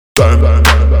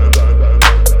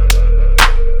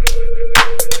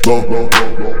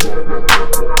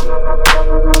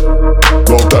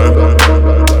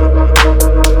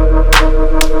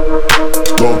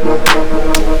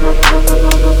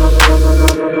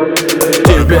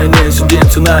Тебе не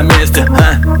сидится на месте,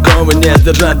 кого не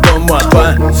сдержать дома.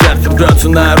 Твое сердце рвется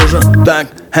наружу, так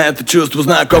это чувство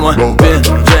знакомо.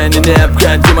 Движение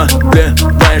необходимо,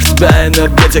 вливаешь в себя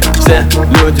энергетик. Все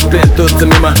люди плетутся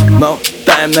мимо, но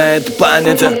тайм на этой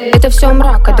планете. Это все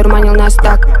мрак одурманил нас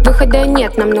так. Выхода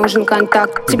нет, нам нужен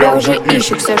контакт. Тебя уже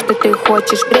ищут, все, что ты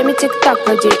хочешь. Время тик-так,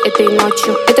 владей этой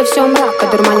ночью. Это все мрак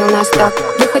одурманил нас так.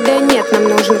 Выхода нет, нам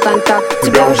нужен контакт.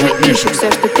 Тебя уже ищут, все,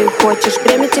 что ты хочешь.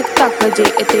 Время тик-так, владей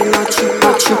этой ночью.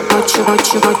 Ночью, ночью,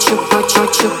 ночью, ночью, ночью,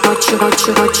 ночью, ночью,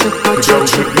 ночью, ночью, ночью,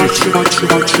 ночью, ночью,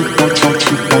 ночью, ночью, ночью,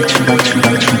 ночью, ночью,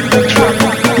 ночью.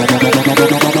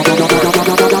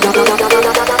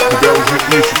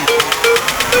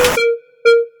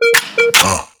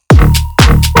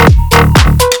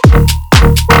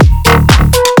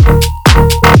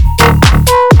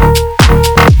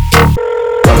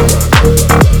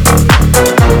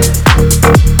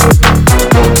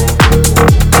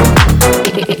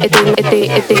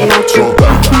 Этой ночью.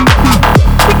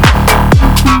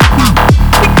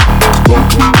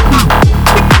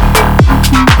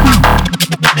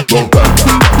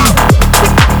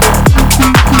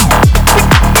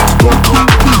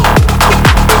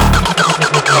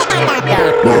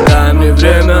 Дай мне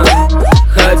время,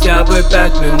 хотя бы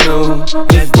 5 минут.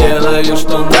 Я сделаю,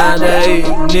 что надо, и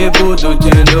не буду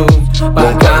тянуть.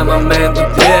 Пока момент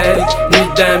уплеть, не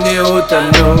дай мне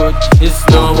утонуть. И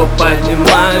снова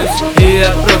поднимаюсь и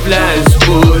отправляюсь в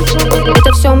путь.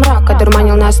 Это все мрак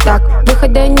одурманил нас так.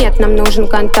 Выхода нет, нам нужен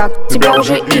контакт. Тебя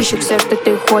уже ищут, все, что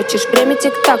ты хочешь. Время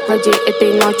тик-так, владей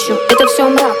этой ночью. Это все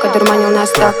мрак одурманил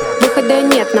нас так. Выхода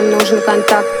нет, нам нужен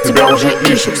контакт. Тебя уже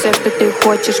ищут, все, что ты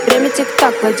хочешь. Время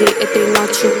тик-так, владей этой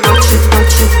ночью. Ночью,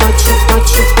 ночью, ночью,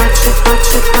 ночью, ночью,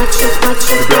 ночью, ночью,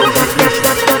 ночью. Тебя уже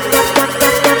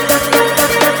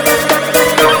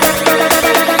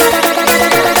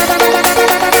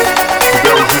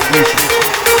ищут.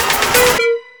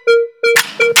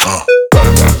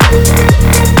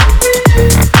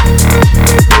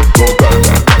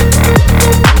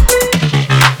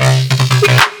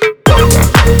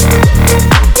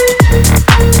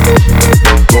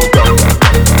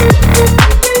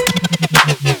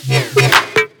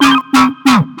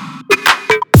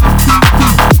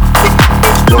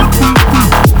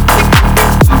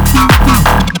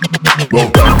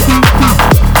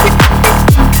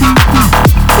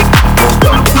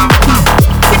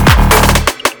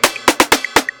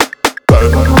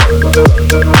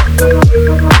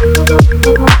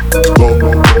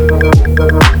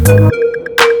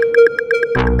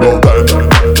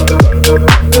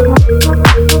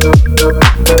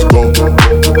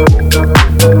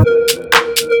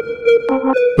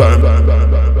 Bang, bang, bang.